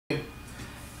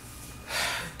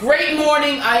Great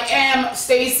morning. I am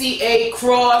Stacy A.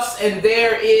 Cross, and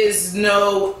there is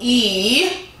no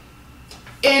E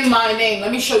in my name.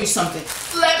 Let me show you something.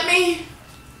 Let me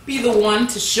be the one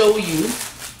to show you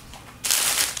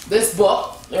this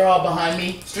book. They're all behind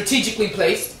me, strategically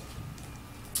placed.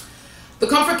 The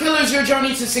Comfort Killers, Your Journey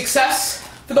to Success.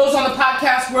 For those on the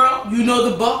podcast world, you know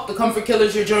the book, The Comfort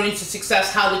Killers, Your Journey to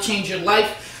Success, How to Change Your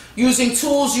Life. Using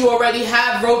tools you already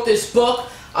have, wrote this book.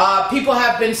 People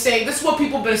have been saying, this is what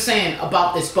people have been saying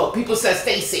about this book. People said,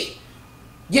 Stacy,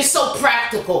 you're so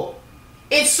practical.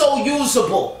 It's so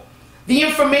usable. The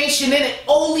information in it,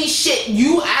 holy shit,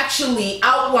 you actually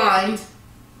outlined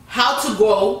how to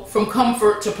go from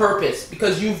comfort to purpose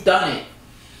because you've done it.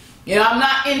 You know, I'm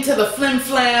not into the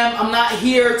flim-flam. I'm not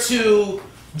here to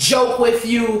joke with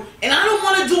you. And I don't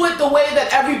want to do it the way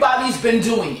that everybody's been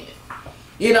doing it.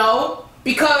 You know,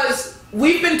 because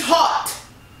we've been taught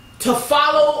to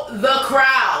follow the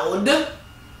crowd.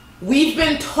 We've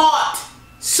been taught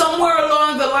somewhere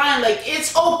along the line, like,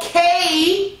 it's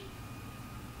okay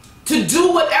to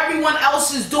do what everyone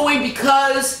else is doing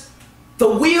because the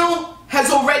wheel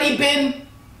has already been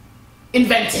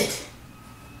invented.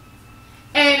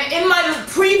 And in my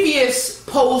previous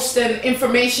post and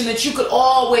information that you could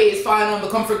always find on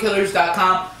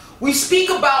thecomfortkillers.com, we speak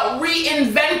about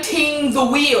reinventing the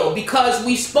wheel because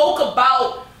we spoke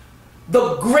about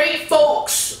the great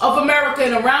folks of America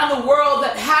and around the world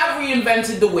that have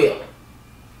reinvented the wheel.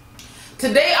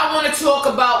 Today I want to talk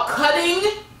about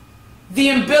cutting the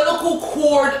umbilical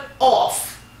cord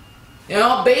off. You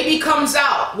know, baby comes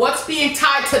out. What's being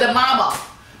tied to the mama?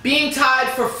 Being tied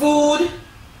for food.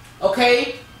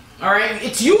 Okay? Alright?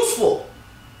 It's useful.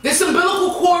 This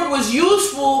umbilical cord was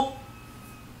useful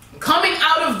coming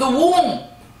out of the womb.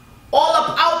 All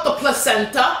up out the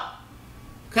placenta.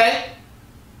 Okay?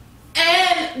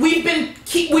 And we've been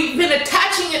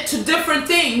attaching it to different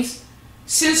things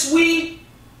since we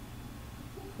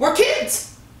were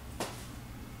kids.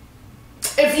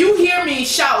 If you hear me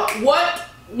shout, what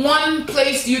one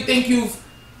place do you think you've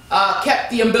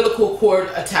kept the umbilical cord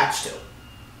attached to?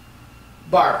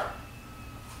 Barb.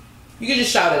 You can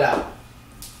just shout it out.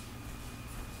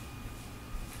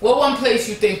 What one place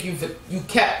you think you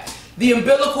kept the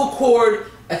umbilical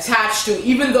cord attached to,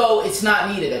 even though it's not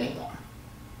needed anymore?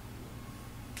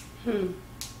 I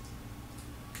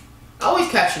always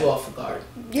catch you off guard.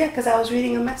 Yeah, because I was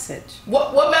reading a message.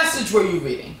 What message were you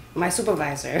reading? My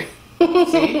supervisor.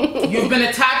 See? You've been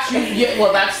attached.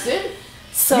 Well, that's it.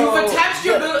 So you've attached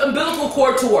your umbilical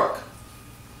cord to work.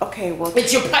 Okay, well,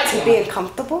 it's your pipeline. To being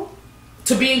comfortable?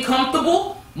 To being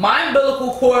comfortable, my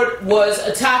umbilical cord was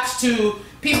attached to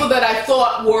people that I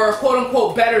thought were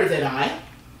quote-unquote better than I.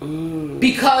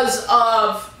 Because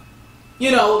of,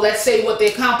 you know, let's say what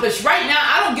they accomplished. Right now,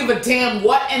 I don't give a damn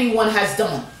what anyone has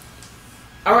done.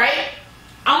 Alright?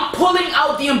 I'm pulling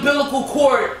out the umbilical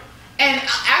cord and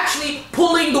actually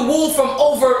pulling the wool from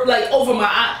over my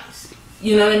eyes.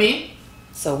 You know what I mean?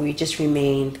 So we just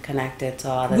remained connected to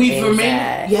all the things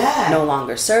that no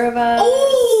longer serve us.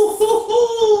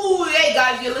 Ooh, hey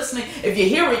guys, you're listening. If you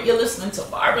hear it, you're listening to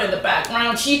Barbara in the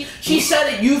background. She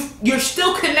said it. You're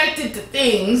still connected to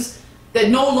things that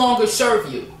no longer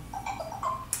serve you.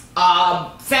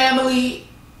 Family,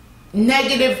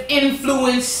 negative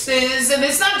influences, and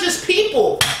it's not just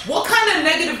people. What kind of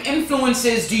negative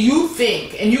influences do you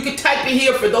think? And you can type it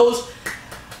here for those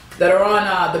that are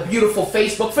on the beautiful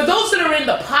Facebook. For those that are in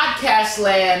the podcast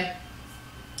land,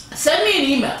 send me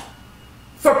an email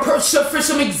for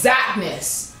some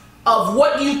exactness of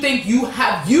what you think you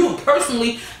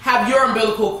personally have your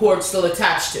umbilical cord still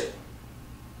attached to.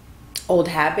 Old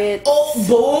habits. Oh,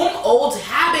 boom. Old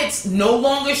habits no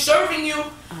longer serving you.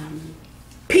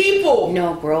 People.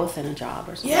 No growth in a job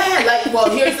or something. Yeah, like, well,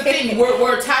 here's the thing.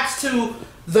 We're attached to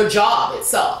the job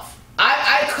itself.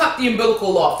 I cut the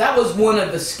umbilical off. That was one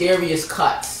of the scariest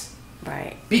cuts.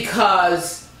 Right.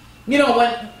 Because, you know,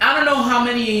 I don't know how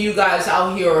many of you guys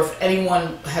out here, or if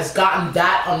anyone has gotten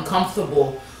that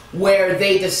uncomfortable where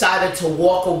they decided to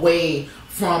walk away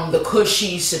from the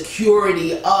cushy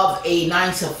security of a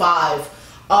 9-to-5,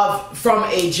 from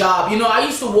a job. You know, I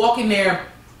used to walk in there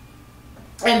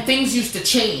and things used to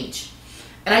change.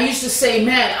 And I used to say,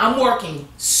 man, I'm working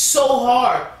so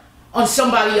hard on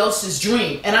somebody else's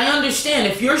dream. And I understand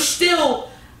if you're still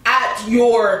at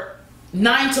your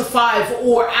 9-to-5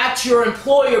 or at your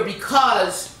employer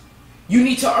because you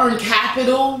need to earn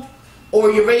capital or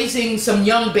you're raising some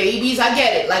young babies, I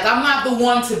get it. Like, I'm not the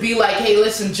one to be like, hey,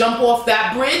 listen, jump off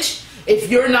that bridge if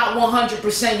you're not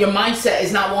 100%, your mindset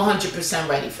is not 100%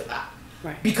 ready for that.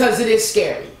 Right. Because it is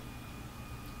scary.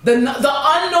 The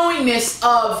unknowingness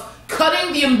of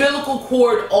cutting the umbilical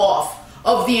cord off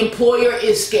of the employer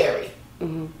is scary.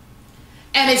 And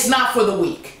it's not for the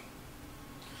weak.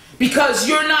 Because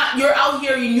you're out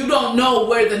here and you don't know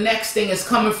where the next thing is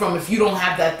coming from if you don't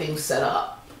have that thing set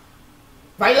up.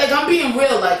 Right? Like, I'm being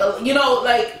real. Like, you know,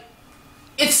 like,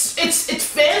 it's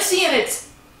fancy and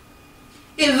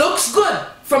it looks good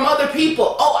from other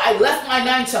people. Oh, I left my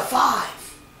 9 to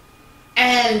 5.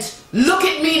 And look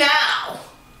at me now.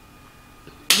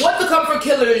 What the Comfort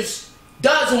Killers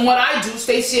does and what I do,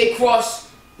 Stacey A. Cross,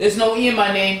 there's no E in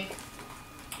my name,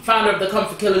 founder of the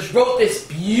Comfort Killers, wrote this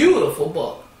beautiful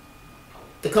book.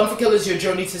 The Comfort Killers, Your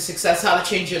Journey to Success, How to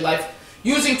Change Your Life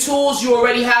Using Tools You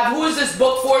Already Have. Who is this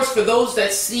book for? It's for those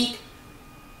that seek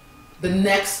the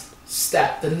next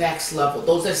step, the next level.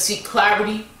 Those that seek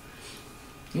clarity.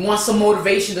 You want some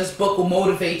motivation, this book will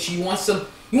motivate you. You want to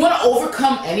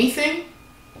overcome anything?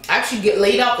 Actually get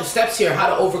laid out the steps here, how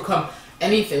to overcome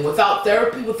anything. Without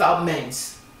therapy, without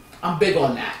meds. I'm big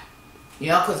on that. You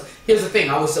know, because here's the thing.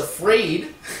 I was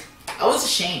afraid. I was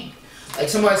ashamed. Like,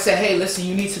 somebody said, hey, listen,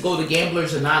 you need to go to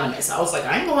Gamblers Anonymous. I was like,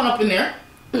 I ain't going up in there.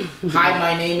 Hi,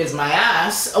 my name is my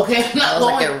ass. Okay, I'm not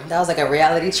going. That was like a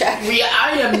reality check.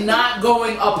 I am not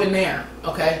going up in there.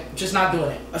 Okay, just not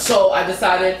doing it. So I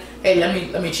decided, hey,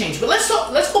 let me change. But let's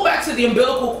go back to the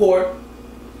umbilical cord,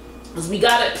 because we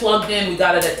got it plugged in, we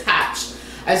got it attached,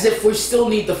 as if we still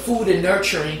need the food and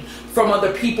nurturing from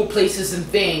other people, places, and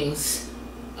things.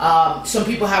 Some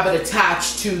people have it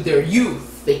attached to their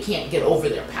youth. They can't get over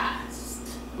their past.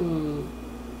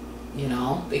 You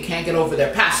know, they can't get over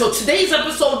their past. So today's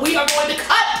episode, we are going to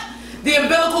cut the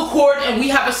umbilical cord, and we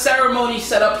have a ceremony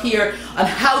set up here on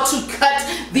how to cut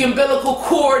the umbilical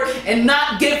cord and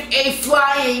not give a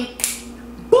flying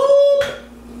boop.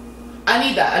 I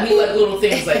need that. I need like little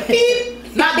things like beep,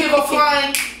 not give a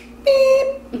flying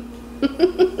beep.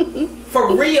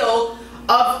 For real,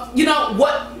 you know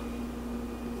what?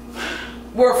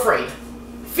 We're afraid.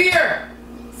 Fear,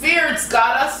 it's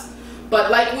got us. But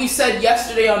like we said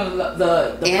yesterday on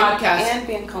the podcast, and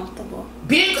being comfortable.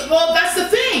 Well, that's the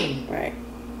thing. Right.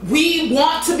 We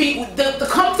want to be the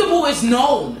comfortable is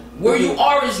known. Where you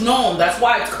are is known. That's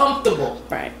why it's comfortable.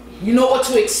 Right. You know what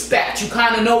to expect. You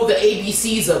kind of know the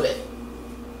ABCs of it.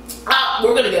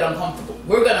 We're gonna get uncomfortable.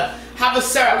 We're gonna have a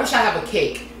I wish I have a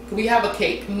cake. Can we have a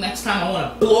cake next time? I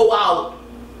want to blow out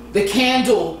the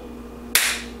candle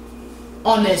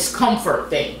on this comfort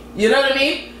thing. You know what I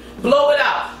mean? Blow it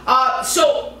out.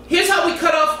 So here's how we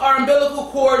cut off our umbilical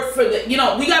cord for the, you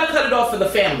know, we got to cut it off for the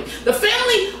family. The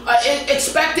family is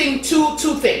expecting two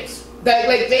things. That,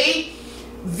 like, they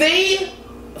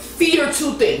fear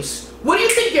two things. What do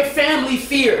you think your family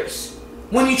fears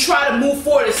when you try to move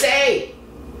forward and say, hey,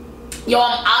 yo,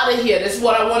 I'm out of here. This is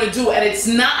what I want to do. And it's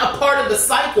not a part of the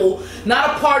cycle,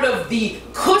 not a part of the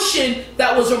cushion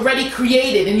that was already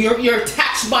created, and you're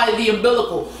attached by the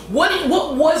umbilical. What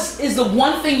is the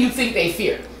one thing you think they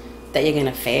fear? That you're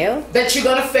gonna fail? That you're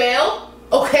gonna fail?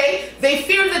 Okay. They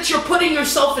fear that you're putting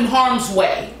yourself in harm's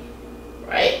way.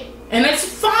 Right? And it's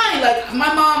fine. Like,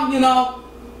 my mom, you know,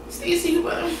 Stacey, you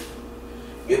better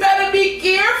be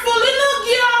careful, little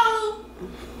girl.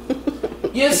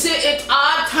 You see, it's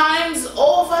odd times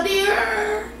over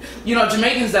there. You know,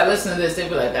 Jamaicans that listen to this, they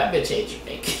be like, that bitch ain't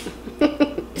Jamaican.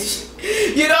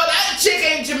 You know, that chick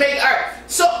ain't Jamaican. All right.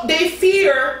 So they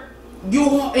fear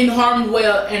you in harm's way,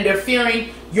 and they're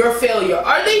fearing your failure.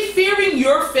 Are they fearing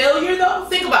your failure, though?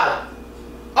 Think about it.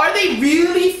 Are they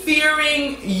really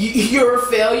fearing your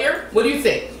failure? What do you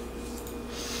think?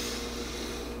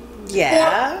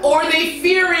 Yeah. Or are they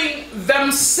fearing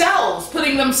themselves,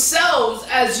 putting themselves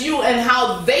as you and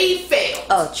how they fail?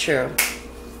 Oh, true.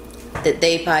 That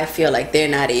they probably feel like they're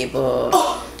not able,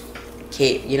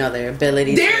 you know, their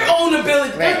abilities. Their own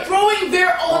ability. Right. They're throwing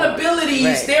their own abilities,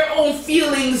 right, their own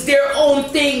feelings, their own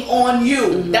thing on you.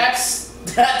 Mm-hmm. That's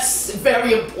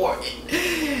very important.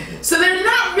 So they're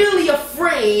not really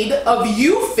afraid of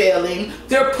you failing.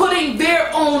 They're putting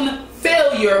their own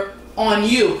failure on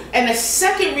you. And the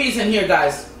second reason here,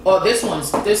 guys, this one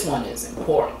is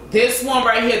important. This one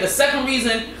right here, the second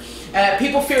reason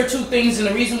people fear two things, and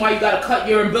the reason why you got to cut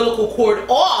your umbilical cord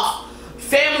off,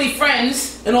 family,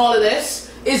 friends, and all of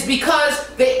this, is because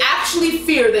they actually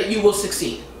fear that you will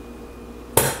succeed.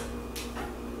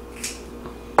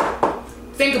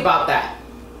 Think about that.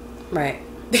 Right.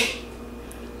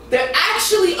 They're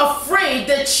actually afraid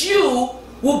that you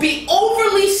will be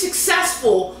overly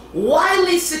successful,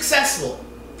 widely successful.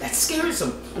 That scares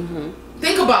them. Mm-hmm.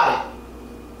 Think about it.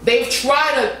 They've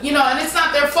tried to, you know, and it's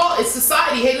not their fault. It's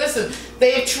society. Hey, listen,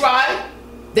 they've tried,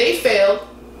 they failed,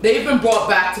 they've been brought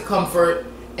back to comfort,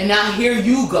 and now here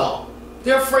you go.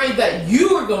 They're afraid that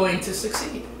you are going to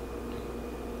succeed.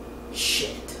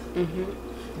 Shit.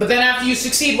 But then after you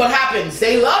succeed, what happens?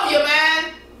 They love you,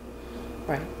 man.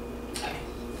 Right.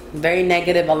 Very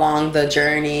negative along the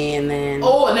journey, and then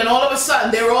all of a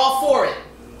sudden they're all for it.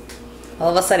 All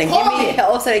of a sudden,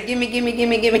 give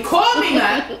me. Call me,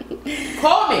 man.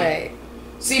 Call me. Right.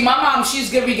 See, my mom, she's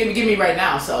give me right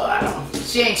now, so I don't know.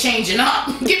 She ain't changing up.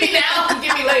 Give me now,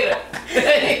 give me later.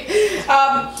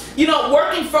 You know,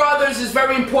 working for others is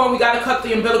very important. We got to cut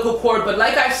the umbilical cord. But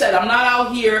like I said, I'm not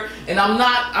out here, and I'm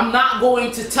not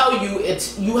going to tell you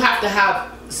you have to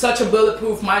have such a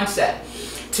bulletproof mindset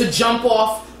to jump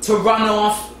off, to run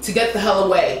off, to get the hell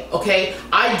away. Okay,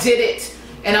 I did it,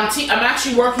 and I'm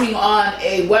actually working on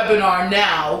a webinar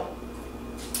now.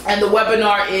 And the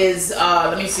webinar is,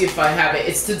 let me see if I have it.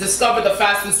 It's to discover the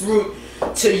fastest route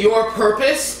to your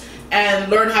purpose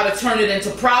and learn how to turn it into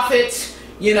profit,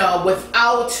 you know,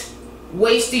 without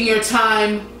wasting your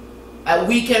time at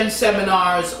weekend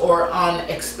seminars or on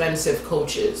expensive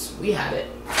coaches. We had it.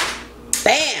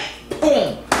 Bam!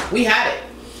 Boom! We had it.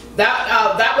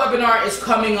 That webinar is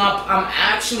coming up. I'm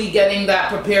actually getting that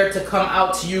prepared to come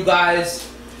out to you guys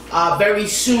very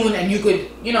soon, and you could,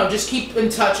 you know, just keep in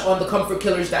touch on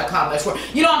thecomfortkillers.com. That's where,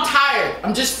 you know, I'm tired.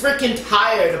 I'm just freaking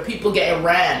tired of people getting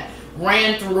ran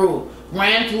through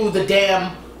the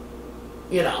damn,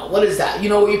 you know, what is that? You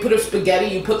know, where you put a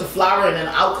spaghetti, you put the flour in, and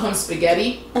out comes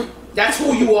spaghetti. That's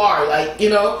who you are. Like, you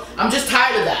know, I'm just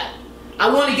tired of that. I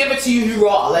want to give it to you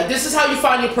raw. Like, this is how you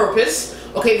find your purpose.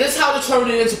 Okay, this is how to turn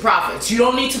it into profits. You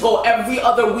don't need to go every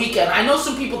other weekend. I know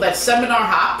some people that seminar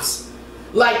hops.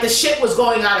 Like the shit was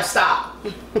going out of style.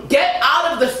 Get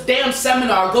out of the damn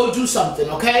seminar, go do something,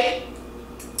 okay?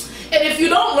 And if you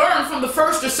don't learn from the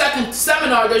first or second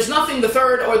seminar, there's nothing the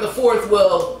third or the fourth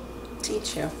will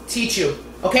teach you,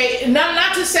 okay? And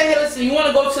not to say, hey, listen, you want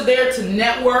to go to there to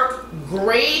network,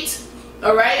 great,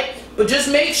 all right? But just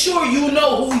make sure you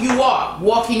know who you are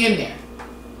walking in there,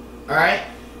 all right?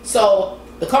 So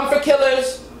the Comfort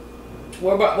Killers,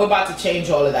 we're about to change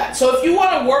all of that. So if you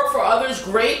want to work for others,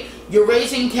 great. You're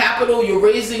raising capital, you're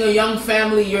raising a young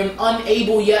family, you're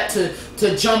unable yet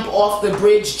to jump off the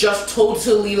bridge just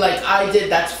totally like I did,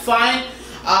 that's fine.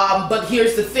 But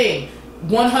here's the thing,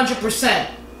 100%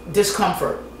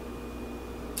 discomfort.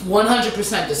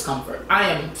 100% discomfort. I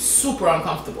am super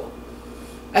uncomfortable.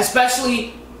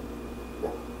 Especially,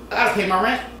 I gotta pay my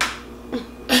rent.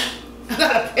 I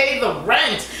gotta pay the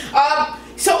rent.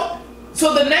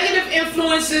 So the negative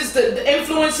influences, the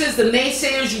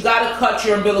naysayers, you gotta cut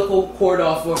your umbilical cord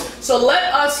off for. So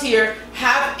let us here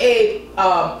have a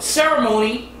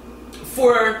ceremony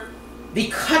for the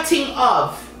cutting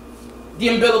of the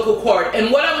umbilical cord.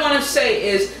 And what I want to say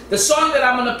is the song that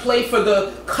I'm going to play for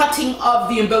the cutting of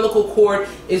the umbilical cord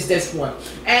is this one.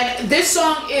 And this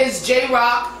song is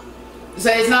J-Rock. So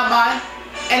it's not mine.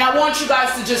 And I want you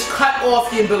guys to just cut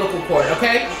off the umbilical cord,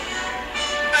 okay?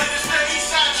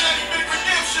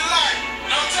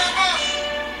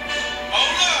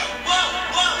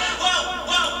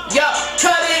 Yo,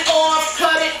 cut it off,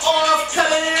 cut it off,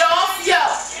 cut it off, yo.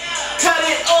 Cut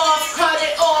it off, cut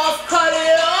it off, cut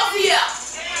it off, yo.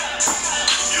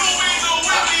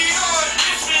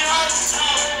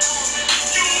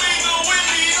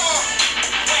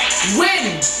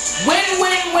 Win, win,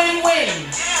 win, win, win.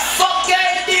 Fuck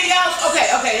everything else.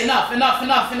 Okay,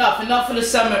 enough of the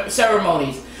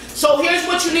ceremonies. So here's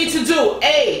what you need to do.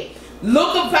 A,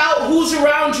 look about who's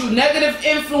around you. Negative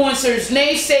influencers,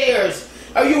 naysayers.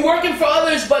 Are you working for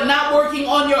others but not working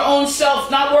on your own self,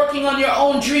 not working on your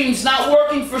own dreams, not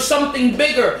working for something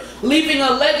bigger, leaving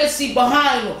a legacy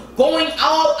behind, going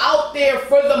all out there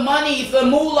for the money, the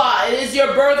moolah, it is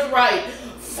your birthright.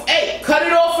 Hey, cut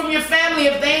it off from your family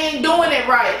if they ain't doing it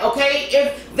right, okay?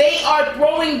 If they are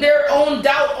throwing their own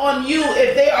doubt on you,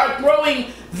 if they are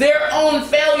throwing their own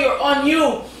failure on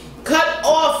you, cut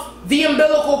off the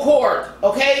umbilical cord,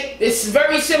 okay? It's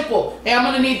very simple. Hey, I'm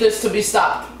gonna need this to be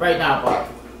stopped right now, Barb.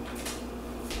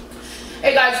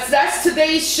 Hey guys, that's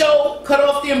today's show. Cut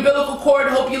off the umbilical cord.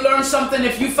 Hope you learned something.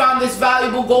 If you found this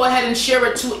valuable, go ahead and share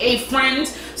it to a friend.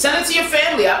 Send it to your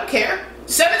family, I don't care.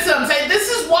 Send it to them. Say, this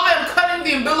is why I'm cutting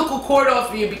the umbilical cord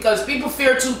off of you, because people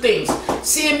fear two things.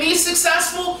 Seeing me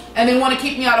successful, and they want to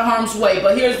keep me out of harm's way.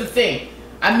 But here's the thing.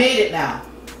 I made it now.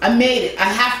 I made it. I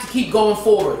have to keep going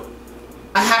forward.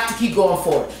 I have to keep going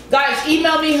forward. Guys,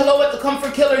 email me,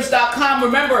 hello@thecomfortkillers.com.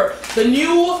 Remember, the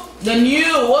new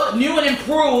and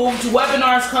improved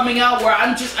webinars coming out where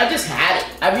I just had it.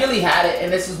 I really had it,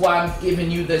 and this is why I'm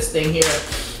giving you this thing here.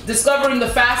 Discovering the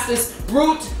fastest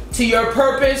route to your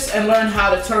purpose and learn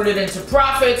how to turn it into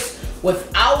profits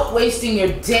without wasting your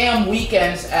damn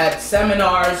weekends at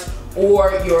seminars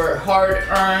or your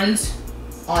hard-earned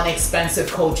on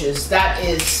expensive coaches. That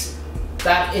is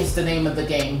the name of the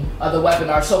game, of the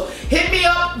webinar. So hit me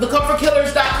up,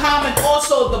 thecomfortkillers.com, and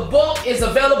also the book is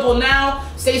available now.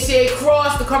 Stacey A.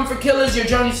 Cross, The Comfort Killers, Your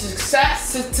Journey to Success.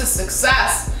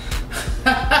 Success.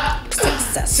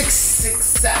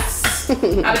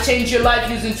 How to change your life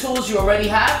using tools you already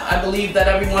have. I believe that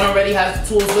everyone already has the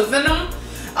tools within them.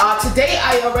 Today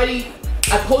I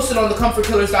posted on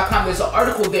thecomfortkillers.com. There's an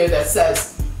article there that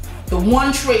says the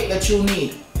one trait that you'll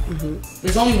need.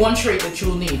 There's only one trait that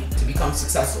you'll need to become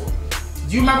successful.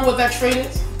 Do you remember what that trait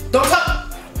is? Don't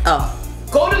talk. Oh.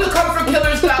 Go to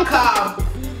thecomfortkillers.com.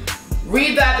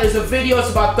 Read that. There's a video. It's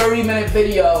about a 30-minute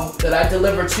video that I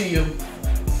deliver to you.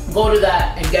 Go to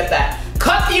that and get that.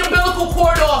 Cut the umbilical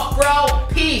cord off, bro.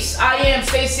 Peace. I am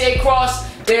Stacey A. Cross.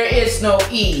 There is no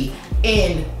E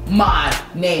in my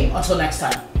name. Until next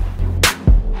time.